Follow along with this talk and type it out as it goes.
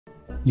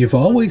You've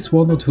always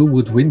wondered who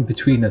would win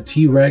between a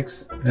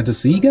T-Rex and a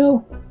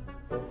seagull?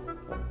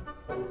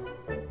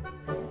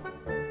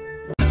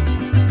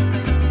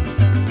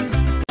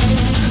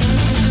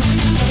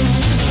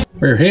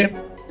 We're here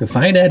to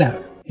find that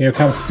out. Here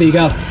comes the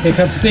seagull. Here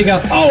comes the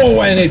seagull.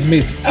 Oh, and it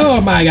missed. Oh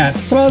my god.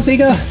 Come on,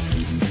 seagull.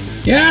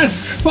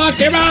 Yes! Fuck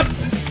him up!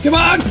 Come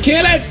on,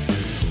 kill it!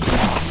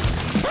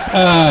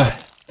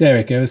 There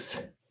it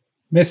goes.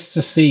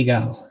 Mr.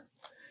 Seagull.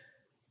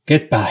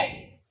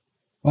 Goodbye.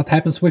 What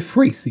happens with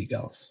 3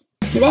 seagulls?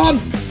 Come on!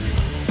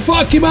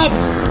 Fuck him up!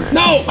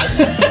 No!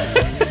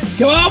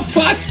 Come on,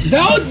 fuck!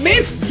 Don't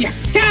miss! You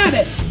got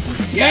it!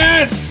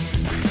 Yes!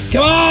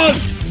 Come on!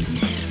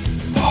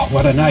 Oh,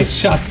 what a nice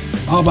shot!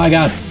 Oh my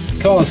god!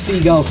 Come on,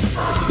 seagulls!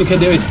 You can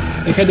do it!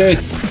 You can do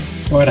it!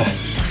 What a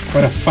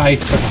fight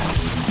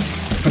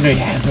for the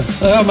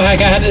handles! Oh my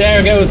god!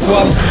 There goes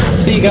one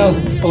seagull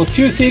or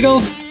 2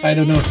 seagulls! I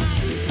don't know.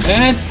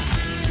 And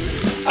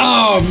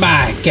oh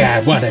my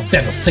god! What a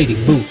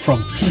devastating move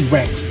from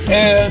T-Rex!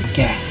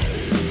 Okay.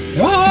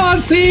 Come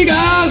on,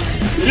 seagulls!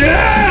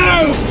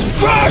 Yes!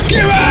 Fuck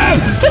him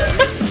up!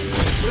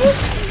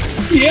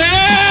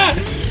 Yeah!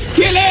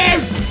 Kill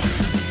him!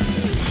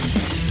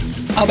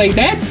 Are they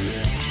dead?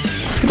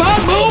 Come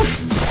on, move!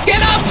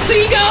 Get up,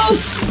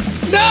 seagulls!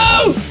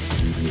 No!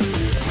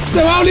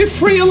 There are only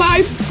 3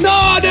 alive!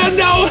 No, no,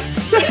 no!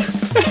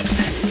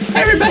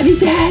 Everybody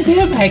dead!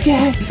 Oh my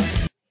god!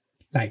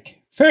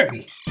 Like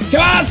 30.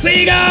 Come on,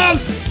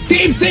 seagulls!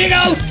 Team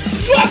seagulls!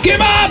 Fuck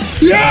him up!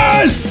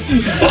 Yes!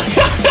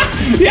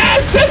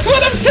 Yes, that's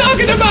what I'm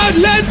talking about!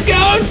 Let's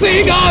go,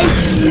 seagulls!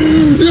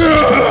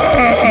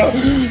 Yeah!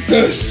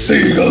 The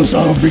seagulls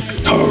are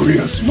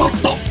victorious! What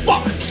the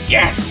fuck?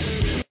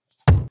 Yes!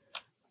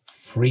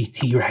 3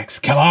 T-Rex.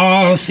 Come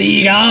on,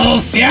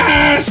 seagulls!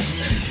 Yes!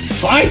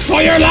 Fight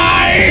for your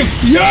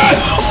life! Yes!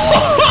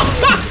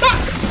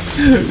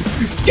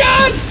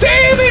 God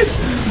damn it!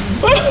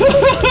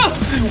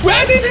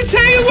 Where did the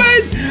tail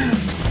went?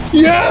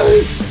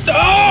 Yes!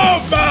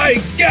 Oh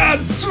my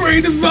god!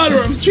 Sweet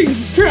mother of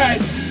Jesus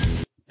Christ!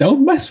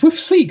 Don't mess with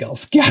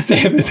seagulls, god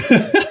damn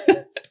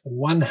it!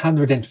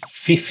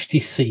 150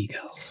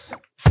 seagulls.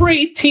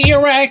 3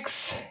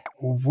 T-Rex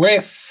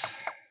with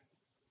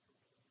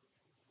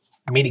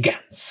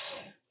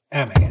miniguns.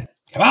 Oh my god.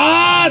 Come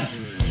on!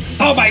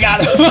 Oh my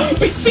god!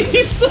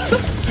 PCs!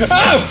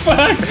 Oh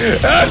fuck!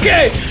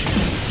 Okay!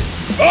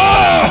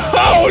 Oh,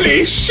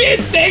 holy shit,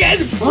 they get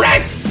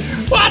wrecked!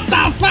 What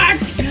the fuck?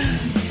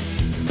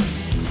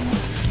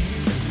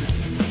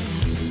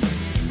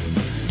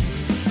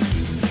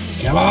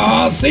 Come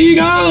on,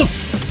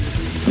 seagulls!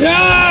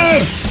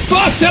 Yes!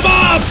 Fuck them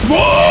up!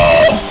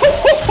 Whoa!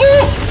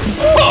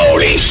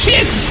 Holy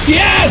shit!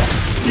 Yes!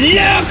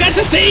 Look at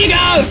the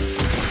seagulls!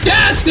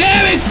 God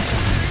damn it!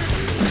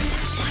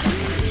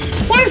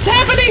 What is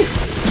happening?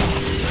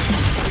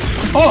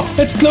 Oh,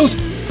 it's close!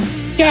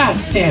 God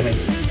damn it!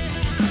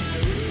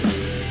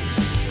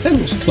 That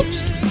was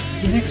close.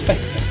 Didn't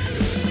expect that.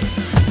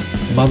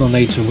 Mother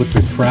Nature would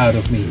be proud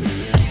of me.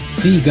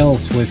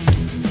 Seagulls with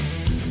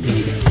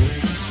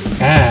miniguns.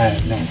 Ah,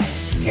 man.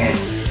 Yeah.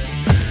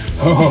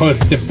 Oh,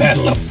 the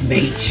battle of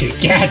nature.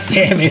 God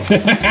damn it.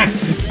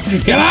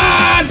 Come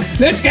on!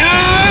 Let's go!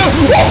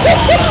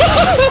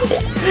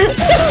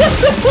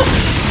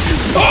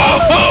 Oh,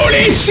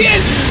 holy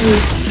shit!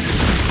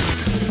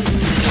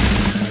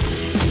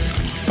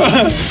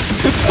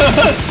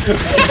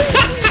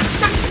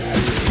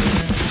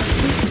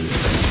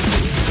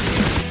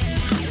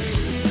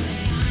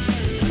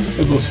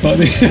 That was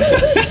funny.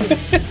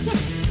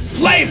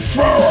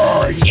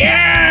 Flamethrower!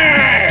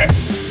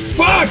 Yes!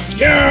 Fuck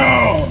you!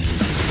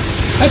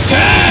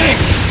 Attack!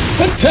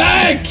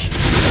 Attack!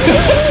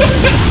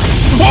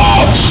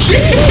 Oh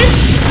shit!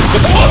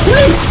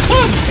 Holy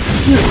fuck!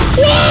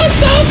 What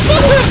the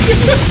fuck?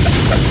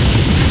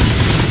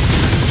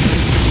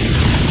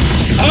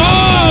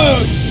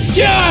 Oh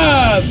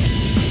god!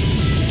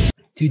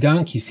 2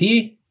 donkeys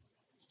here.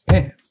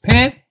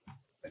 Pat.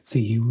 Let's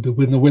see who the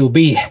winner will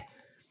be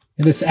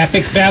in this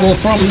epic battle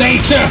from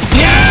nature.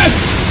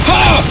 Yes!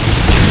 Oh!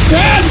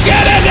 Yes!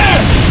 Get in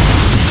there!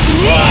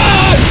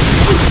 What?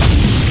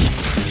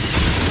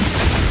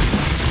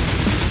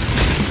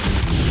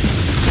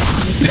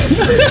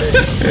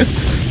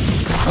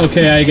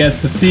 Okay, I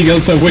guess the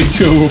seagulls are way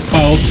too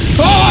overpowered.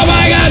 Oh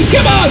my god!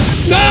 Come on!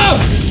 No!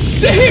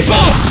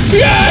 Deeper!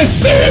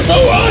 Yes!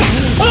 Deeper one!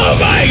 Oh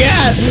my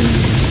god!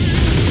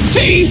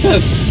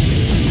 Jesus!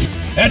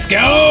 Let's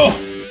go!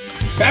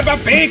 Peppa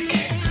Pig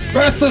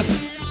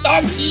versus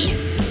Donkey!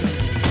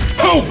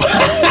 Boom!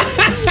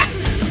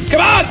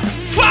 Come on!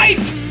 Fight!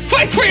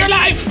 Fight for your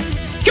life!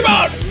 Come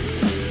on!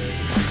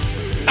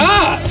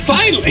 Ah!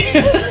 Finally!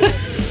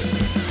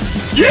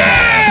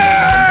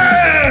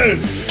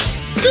 Yes!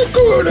 You're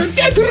gonna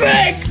get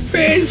wrecked,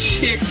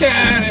 bitch! You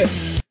got it!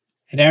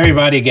 And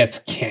everybody gets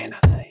a cannon.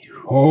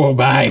 Oh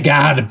my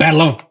god, the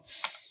battle of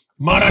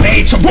Mother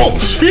Nature! Whoa,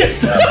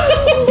 shit!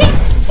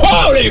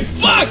 Holy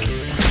fuck!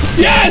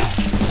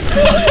 Yes!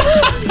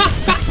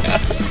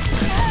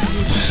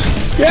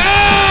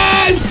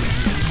 Yes!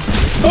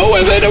 Oh,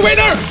 and then the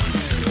winner!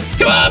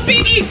 Come on,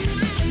 Piggy!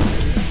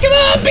 Come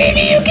on,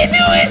 Piggy, you can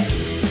do it!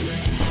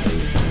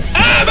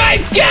 Oh my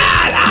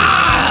god!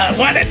 Ah,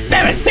 what a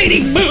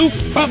devastating move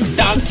from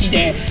Donkey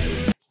there.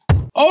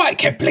 Oh, I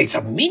can play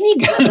some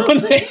minigun on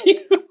the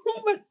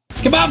human.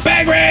 Come on,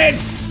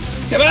 Penguins!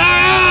 Come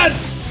on!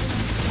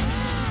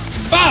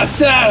 But,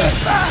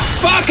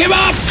 fuck him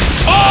up!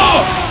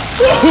 Oh!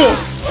 Whoa.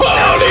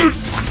 Holy!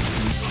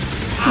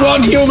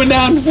 One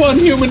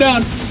human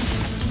down.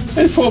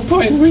 And 4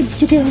 point wins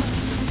to go.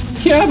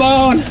 Come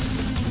on!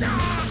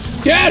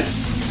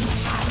 Yes!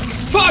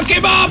 Fuck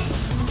him up!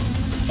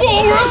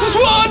 4 versus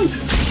 1!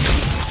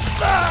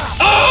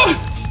 Oh!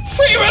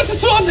 3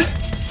 versus 1!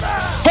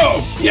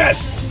 Oh,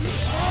 yes!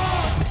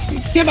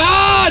 Come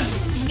on!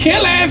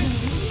 Kill him!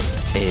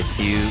 A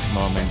few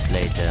moments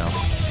later.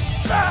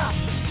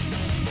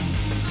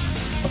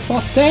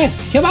 What's that?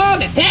 Come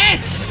on, attack!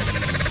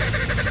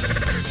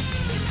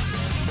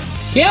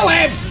 Kill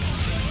him!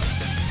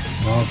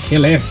 Oh,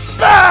 kill him.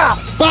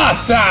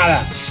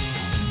 Patada!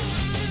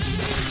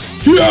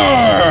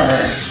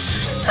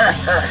 Yes!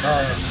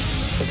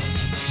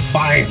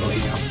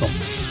 Finally, after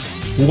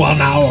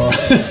 1 hour.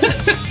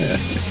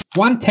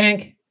 1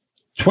 tank,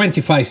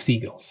 25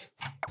 seagulls.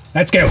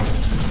 Let's go.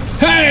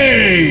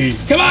 Hey!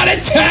 Come on,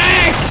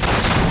 attack!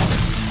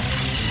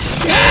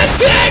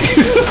 Attack!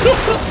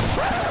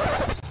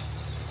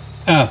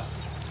 Oh.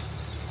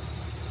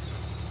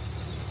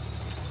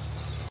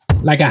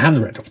 Like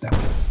 100 of them.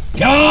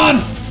 Come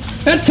on!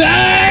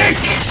 Attack!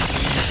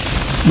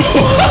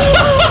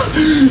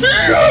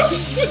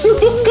 Yes!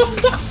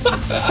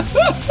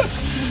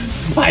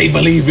 I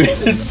believe in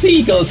the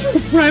seagull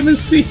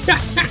supremacy.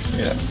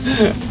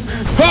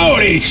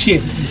 Holy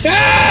shit!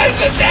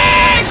 Yes!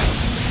 Attack!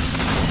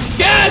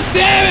 God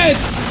damn it!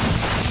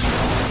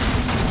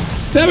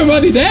 Is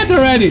everybody dead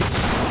already?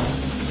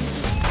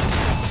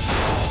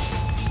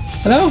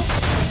 Hello?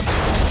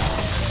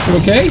 You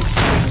okay?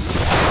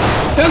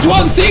 There's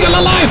 1 seagull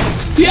alive!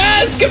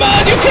 Yes! Come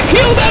on! You can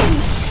kill them!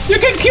 You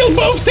can kill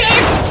both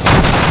tanks!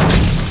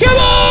 Come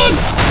on!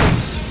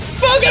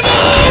 Fuck him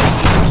up!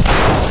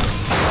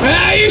 Where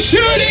are you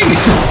shooting?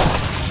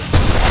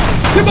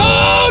 Come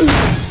on!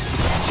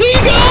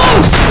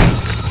 Seagull!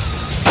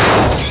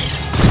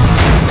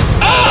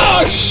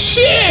 Oh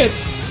shit!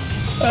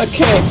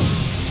 Okay.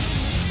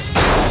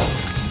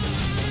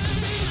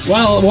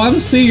 Well, 1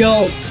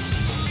 seagull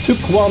took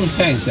 1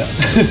 tank down.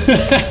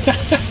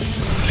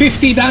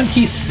 50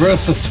 donkeys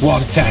versus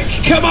 1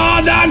 tank. Come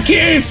on,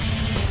 donkeys!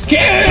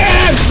 Get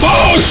him!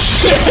 Oh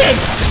shit!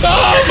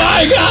 Oh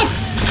my god!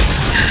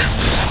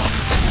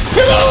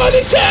 Come on,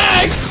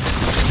 attack!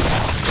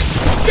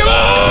 Come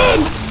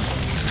on!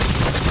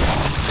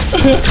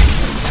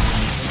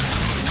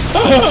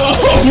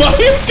 Oh my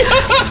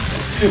god!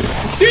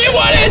 Do you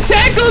want to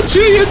attack or do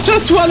you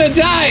just want to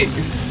die?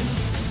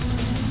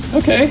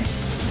 Okay.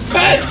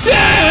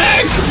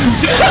 Attack!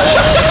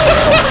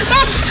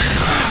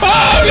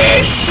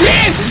 Holy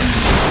shit!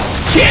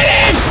 Kill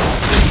him!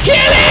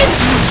 Kill him!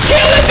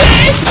 Kill the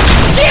tank!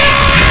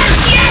 Yeah!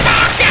 Yeah,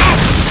 God!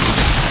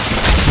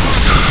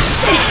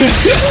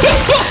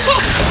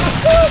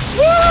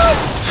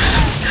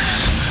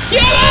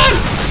 Get him!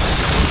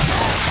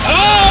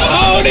 Oh,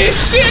 holy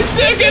shit!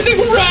 They're getting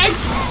wrecked!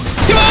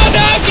 Come on,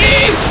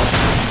 donkeys!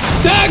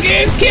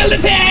 Donkeys, kill the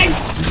tank!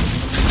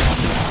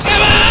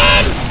 Come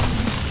on!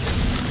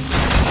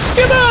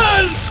 Come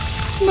on!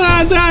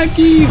 My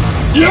donkeys!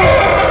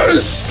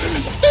 Yes!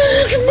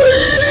 They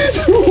made it!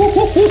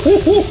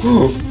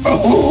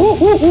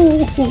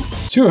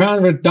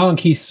 200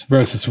 donkeys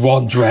versus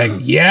 1 dragon.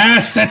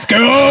 Yes, let's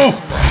go!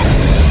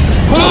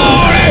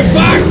 Holy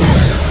fuck!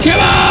 Come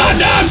on,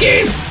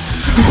 donkeys!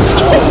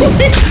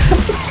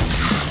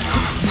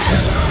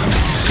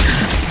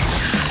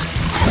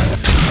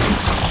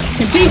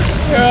 You see?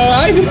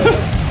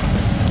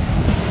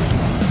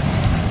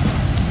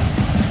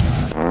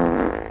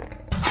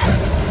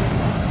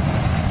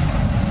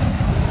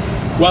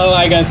 Well,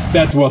 I guess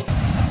that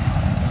was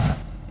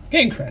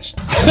game crashed.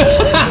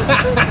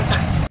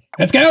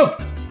 Let's go!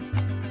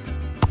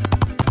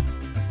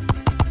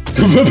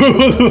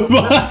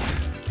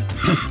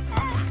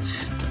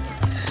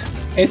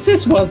 Is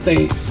this what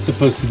they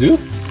supposed to do?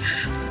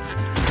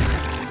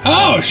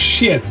 Oh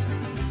shit!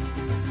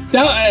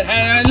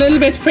 A little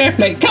bit fair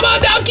play. Come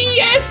on, donkey!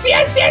 Yes,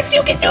 yes, yes!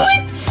 You can do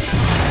it!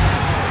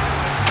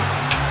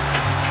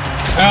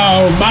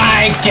 Oh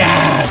my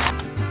god!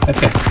 Let's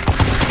go.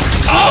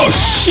 Oh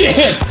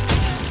shit!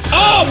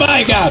 Oh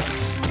my god!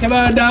 Come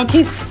on,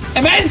 donkeys!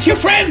 Avenge your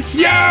friends!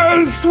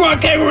 Yes! One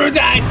kangaroo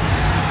died!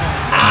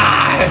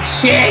 Ah,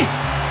 shit!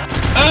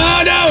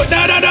 Oh no!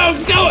 No, no, no!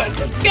 Go!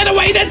 Get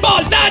away, that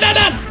ball! No, no,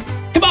 no!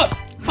 Come on!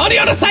 On the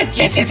other side!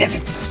 Yes, yes, yes,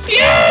 yes!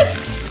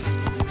 Yes!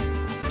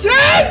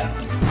 Yes!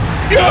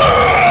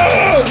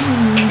 Yeah!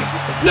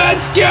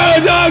 Let's go,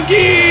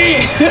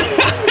 donkey!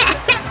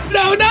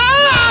 No, no!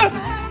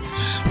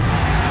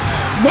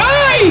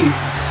 Why?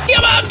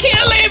 Come on,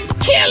 kill him!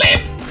 Kill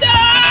him! No!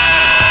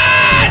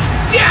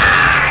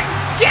 Yeah!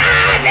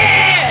 Got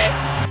it!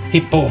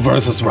 Hippo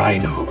versus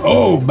Rhino.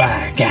 Oh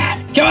my god.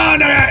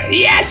 Come on,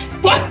 yes!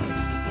 What?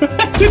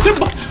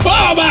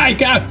 Oh my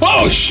god.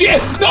 Oh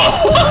shit. No!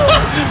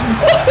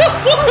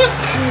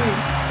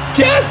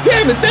 God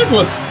damn it, that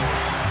was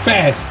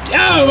fast.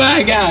 Oh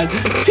my god.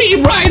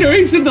 Team Rhino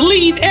is in the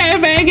lead. Oh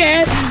my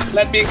god.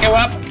 Let me go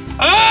up.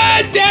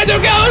 Oh, there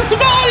goes the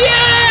ball.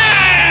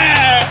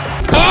 Yeah!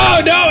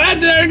 Oh no,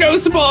 and there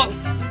goes the ball.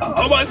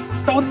 Almost.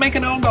 Don't make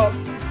an own goal.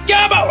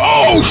 Come on.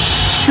 Oh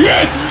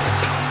shit.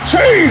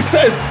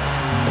 Jesus.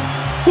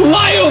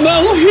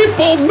 Lionel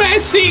Hippo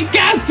Messi,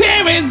 god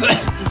damn it!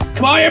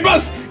 Come on, you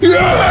boss!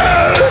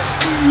 Yes!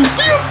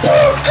 You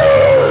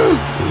poker!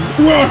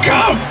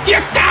 Welcome! You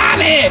got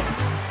it!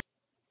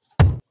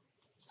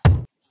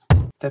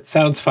 That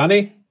sounds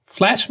funny.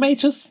 Flash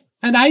mages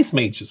and ice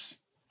mages.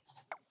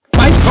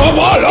 Fight! Come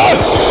on! Oh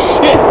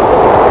shit!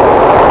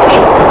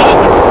 Come on!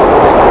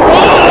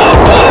 What the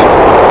fuck?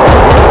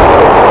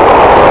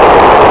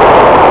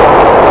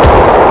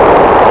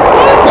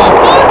 What the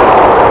fuck?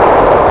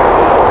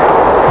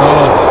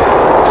 Oh.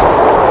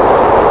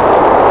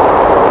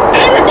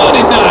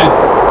 Everybody died!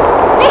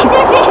 What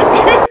the fuck?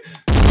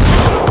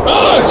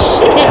 Oh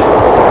shit!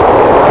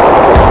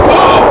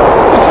 Oh!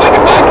 I'm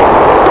fucking back!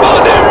 Come on,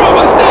 they're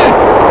almost there!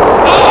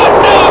 Oh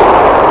no!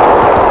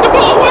 The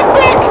ball went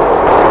back!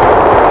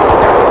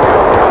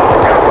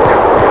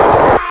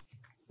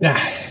 Yeah.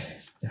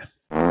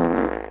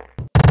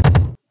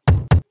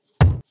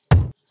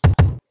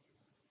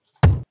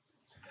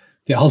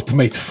 The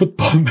ultimate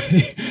football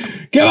man.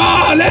 Come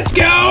on, let's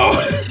go!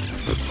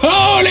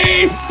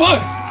 Holy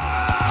fuck!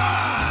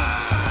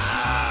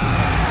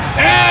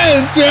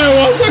 And there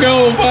was a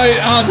goal by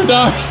on the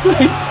dark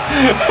side.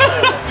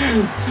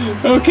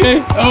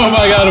 Okay. Oh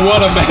my god,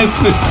 what a mess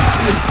this.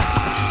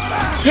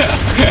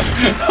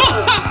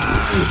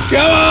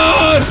 Come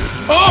on!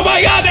 Oh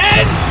my god,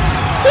 and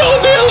 2-0!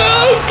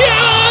 Oh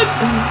god!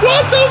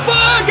 What the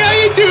fuck are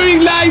you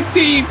doing, light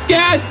team?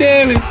 God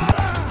damn it!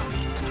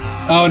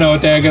 Oh no,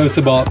 there goes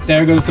the ball.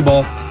 There goes the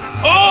ball.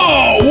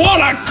 Oh, what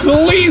a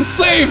clean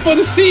save for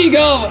the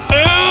Seagull!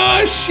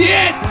 Oh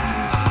shit!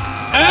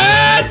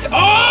 And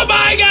oh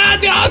my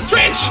god, the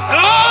ostrich!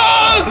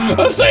 Oh,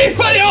 a save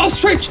by the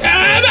ostrich! Oh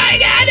my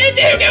god,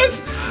 there goes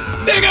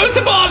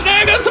the ball!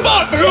 There goes the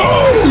ball!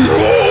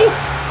 Oh,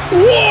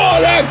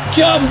 what a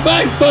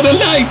comeback for the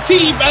light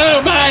team!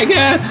 Oh my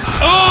god!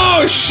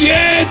 Oh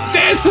shit!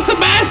 This is a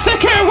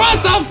massacre!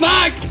 What the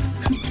fuck?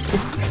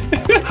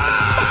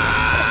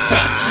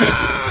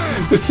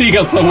 The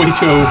Seagulls are way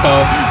too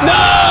overpowered.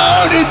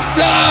 No, the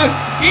dog!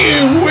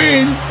 He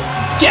wins!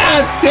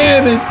 God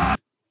damn it!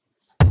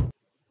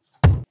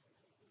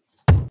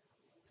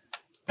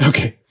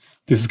 Okay,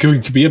 this is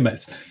going to be a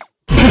mess.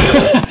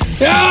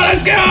 Yeah,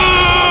 let's go!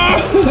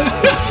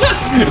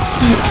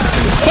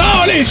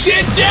 Holy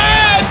shit,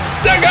 yeah!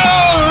 The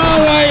goal!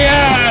 Oh my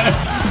god!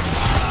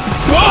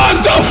 What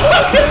the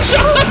fuck, the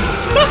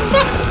Sharks?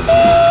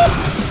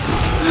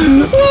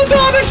 What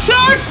are the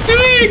Sharks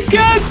doing?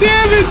 God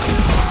damn it!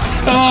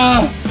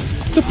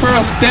 The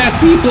first dead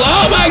people.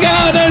 Oh my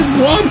god, and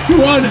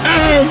 1-1.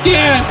 Oh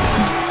god!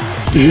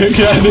 You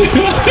got it.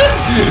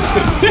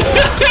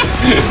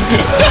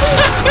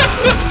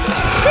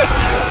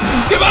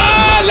 Come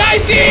on,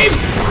 light team!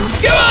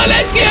 Come on,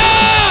 let's go!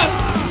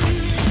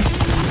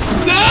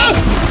 No!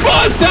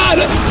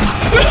 Montana!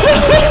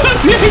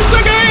 It's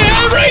okay,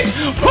 average!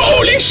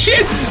 Holy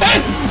shit!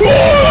 And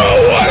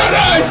whoa, what a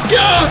nice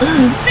goal!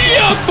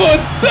 Dio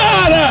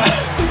Montana!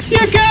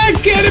 You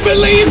can't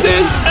believe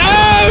this!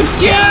 Oh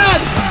god!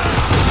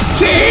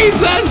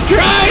 Jesus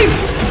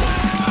Christ!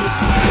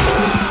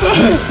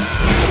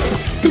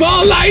 Come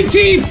on, light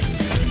team!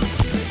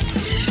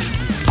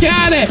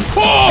 Got it!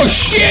 Oh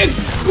shit!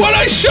 What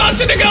a shot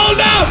to the goal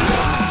now!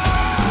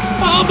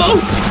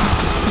 Almost!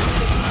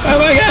 Oh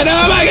my god!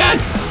 Oh my god!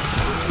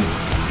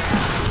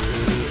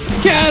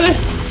 Got it!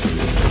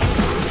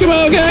 Come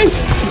on,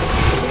 guys!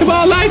 Come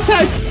on, light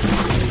side!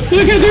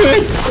 You can do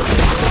it!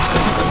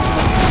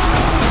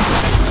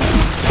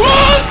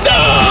 Oh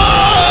no!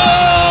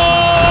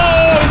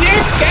 You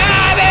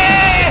got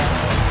it!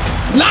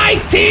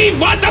 Light team,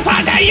 what the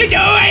fuck are you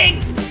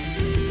doing?